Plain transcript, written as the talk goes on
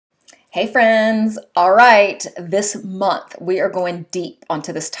Hey friends, all right, this month we are going deep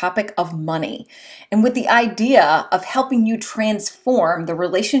onto this topic of money and with the idea of helping you transform the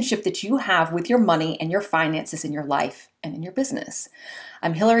relationship that you have with your money and your finances in your life and in your business.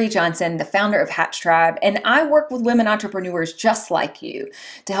 I'm Hilary Johnson, the founder of Hatch Tribe, and I work with women entrepreneurs just like you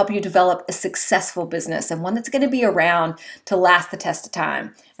to help you develop a successful business and one that's going to be around to last the test of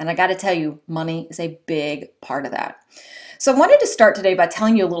time. And I got to tell you, money is a big part of that. So I wanted to start today by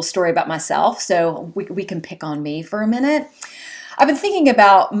telling you a little story about myself so we can pick on me for a minute. I've been thinking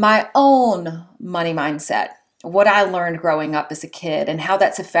about my own money mindset, what I learned growing up as a kid, and how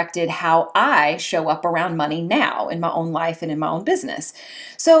that's affected how I show up around money now in my own life and in my own business.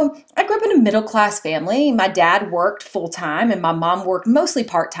 So I grew up in a middle-class family. My dad worked full-time and my mom worked mostly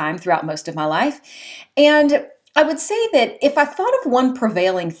part-time throughout most of my life. And I would say that if I thought of one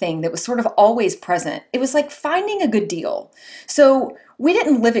prevailing thing that was sort of always present, it was like finding a good deal. So we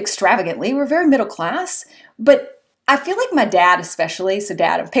didn't live extravagantly. We were very middle class, but I feel like my dad especially, so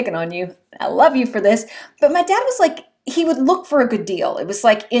Dad, I'm picking on you. I love you for this, but my dad was like, he would look for a good deal. It was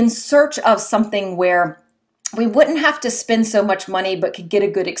like in search of something where we wouldn't have to spend so much money, but could get a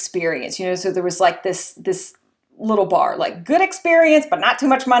good experience, so there was like this little bar, like good experience, but not too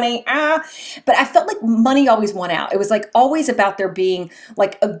much money. But I felt like money always won out. It was like always about there being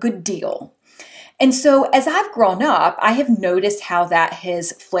like a good deal. And so as I've grown up, I have noticed how that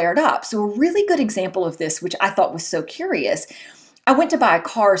has flared up. So a really good example of this, which I thought was so curious, I went to buy a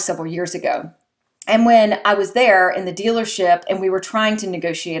car several years ago. And when I was there in the dealership and we were trying to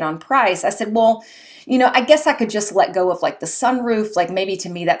negotiate on price, I said, well, I guess I could just let go of like the sunroof. Like maybe to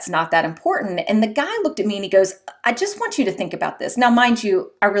me, that's not that important. And the guy looked at me and he goes, I just want you to think about this. Now, mind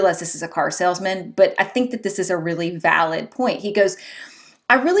you, I realize this is a car salesman, but I think that this is a really valid point. He goes,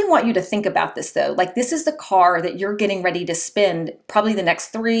 I really want you to think about this though. Like this is the car that you're getting ready to spend probably the next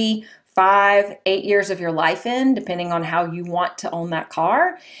 3, 5, 8 years of your life in, depending on how you want to own that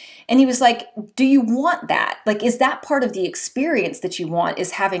car. And he was like, do you want that? Like, is that part of the experience that you want,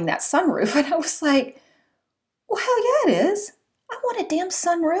 is having that sunroof? And I was like, well, hell yeah, it is. I want a damn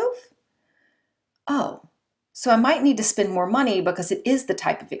sunroof. Oh, so I might need to spend more money because it is the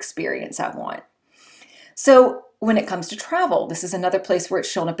type of experience I want. So when it comes to travel, this is another place where it's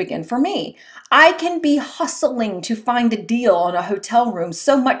shown up again for me. I can be hustling to find a deal on a hotel room,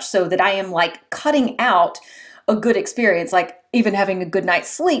 so much so that I am like cutting out a good experience, like even having a good night's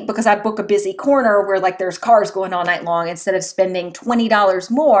sleep, because I book a busy corner where like there's cars going all night long instead of spending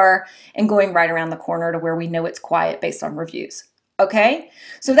 $20 more and going right around the corner to where we know it's quiet based on reviews. Okay,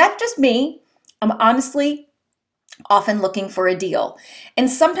 so that's just me. I'm honestly often looking for a deal. And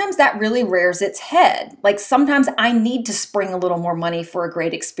sometimes that really rears its head. Like sometimes I need to spring a little more money for a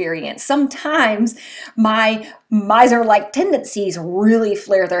great experience. Sometimes my miser-like tendencies really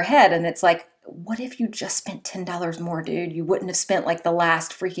flare their head and it's like, what if you just spent $10 more, dude? You wouldn't have spent like the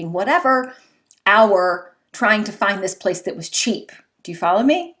last freaking whatever hour trying to find this place that was cheap. Do you follow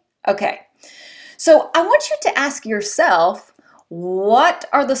me? Okay. So I want you to ask yourself, what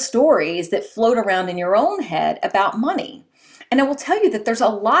are the stories that float around in your own head about money? And I will tell you that there's a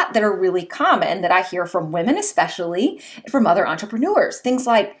lot that are really common that I hear from women, especially, and from other entrepreneurs. Things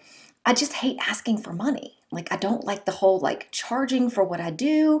like, I just hate asking for money. Like, I don't like the whole like charging for what I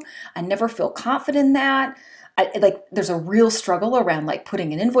do. I never feel confident in that. There's a real struggle around like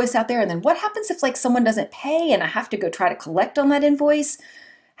putting an invoice out there. And then what happens if like someone doesn't pay and I have to go try to collect on that invoice?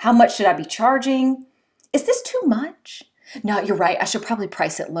 How much should I be charging? Is this too much? No, you're right. I should probably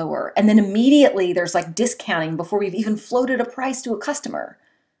price it lower. And then immediately there's like discounting before we've even floated a price to a customer.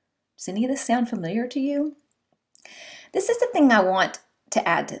 Does any of this sound familiar to you? This is the thing I want to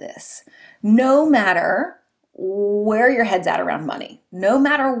add to this. No matter where your head's at around money, no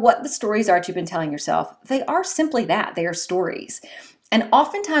matter what the stories are that you've been telling yourself, they are simply that. They are stories. And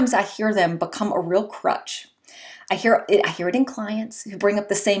oftentimes I hear them become a real crutch. I hear it in clients who bring up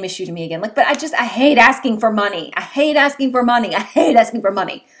the same issue to me again. Like, but I hate asking for money. I hate asking for money. I hate asking for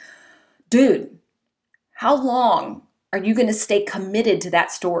money. Dude, how long are you going to stay committed to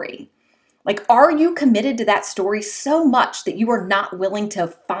that story? Like, are you committed to that story so much that you are not willing to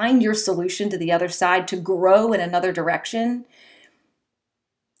find your solution to the other side, to grow in another direction?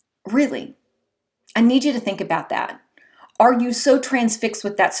 Really, I need you to think about that. Are you so transfixed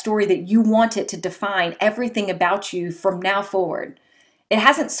with that story that you want it to define everything about you from now forward? It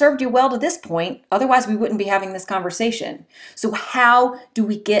hasn't served you well to this point, otherwise we wouldn't be having this conversation. So how do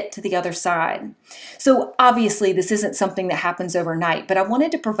we get to the other side? So obviously this isn't something that happens overnight, but I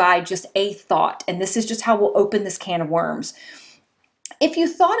wanted to provide just a thought, and this is just how we'll open this can of worms. if you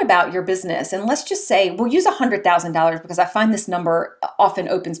thought about your business, and let's just say, we'll use $100,000 because I find this number often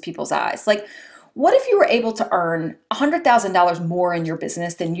opens people's eyes. Like, what if you were able to earn $100,000 more in your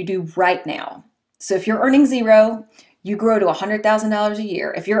business than you do right now? So if you're earning zero, you grow to $100,000 a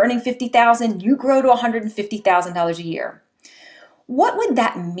year. If you're earning $50,000, you grow to $150,000 a year. What would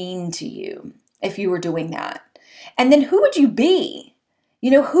that mean to you if you were doing that? And then who would you be?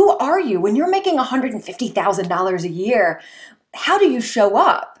 Who are you when you're making $150,000 a year? How do you show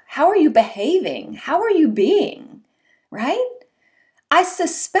up? How are you behaving? How are you being? Right? I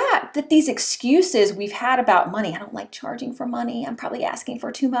suspect that these excuses we've had about money, I don't like charging for money, I'm probably asking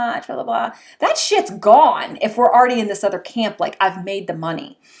for too much, blah, blah, blah. That shit's gone if we're already in this other camp, like I've made the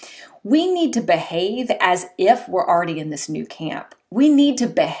money. We need to behave as if we're already in this new camp. We need to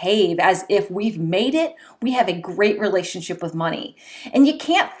behave as if we've made it. We have a great relationship with money. And you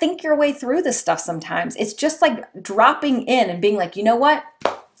can't think your way through this stuff sometimes. It's just like dropping in and being like, you know what?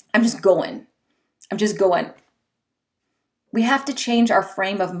 I'm just going. I'm just going. We have to change our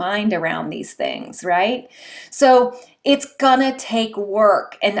frame of mind around these things, right? So it's gonna take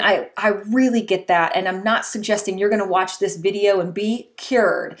work, and I really get that, and I'm not suggesting you're gonna watch this video and be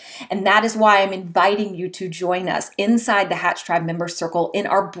cured, and that is why I'm inviting you to join us inside the Hatch Tribe Member Circle in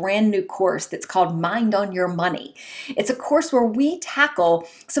our brand new course that's called Mind on Your Money. It's a course where we tackle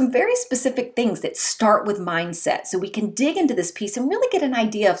some very specific things that start with mindset, so we can dig into this piece and really get an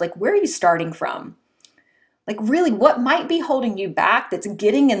idea of like, where are you starting from? Like really, what might be holding you back that's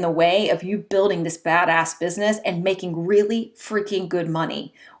getting in the way of you building this badass business and making really freaking good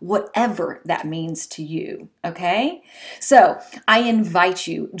money, whatever that means to you, okay? So I invite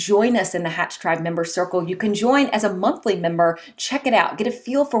you, join us in the Hatch Tribe Member Circle. You can join as a monthly member, check it out, get a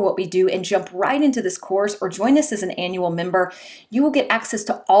feel for what we do, and jump right into this course, or join us as an annual member. You will get access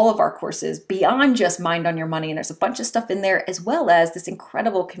to all of our courses beyond just Mind on Your Money, and there's a bunch of stuff in there as well as this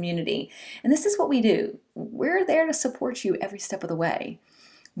incredible community. And this is what we do. We're there to support you every step of the way.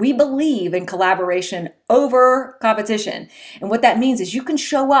 We believe in collaboration over competition. And what that means is you can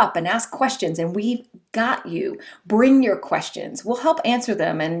show up and ask questions, and we've got you. Bring your questions. We'll help answer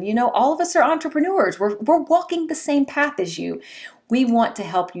them. And all of us are entrepreneurs. We're walking the same path as you. We want to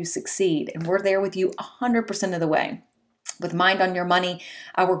help you succeed, and we're there with you 100% of the way. With Mind on Your Money,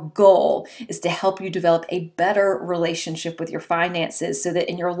 our goal is to help you develop a better relationship with your finances so that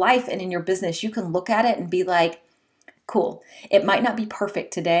in your life and in your business, you can look at it and be like, cool, it might not be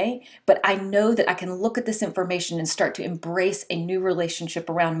perfect today, but I know that I can look at this information and start to embrace a new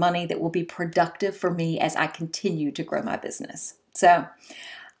relationship around money that will be productive for me as I continue to grow my business. So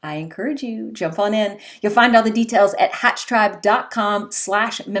I encourage you, jump on in. You'll find all the details at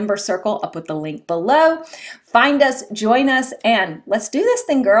hatchtribe.com/membercircle. I'll put the link below. Find us, join us, and let's do this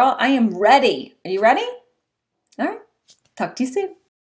thing, girl. I am ready. Are you ready? All right. Talk to you soon.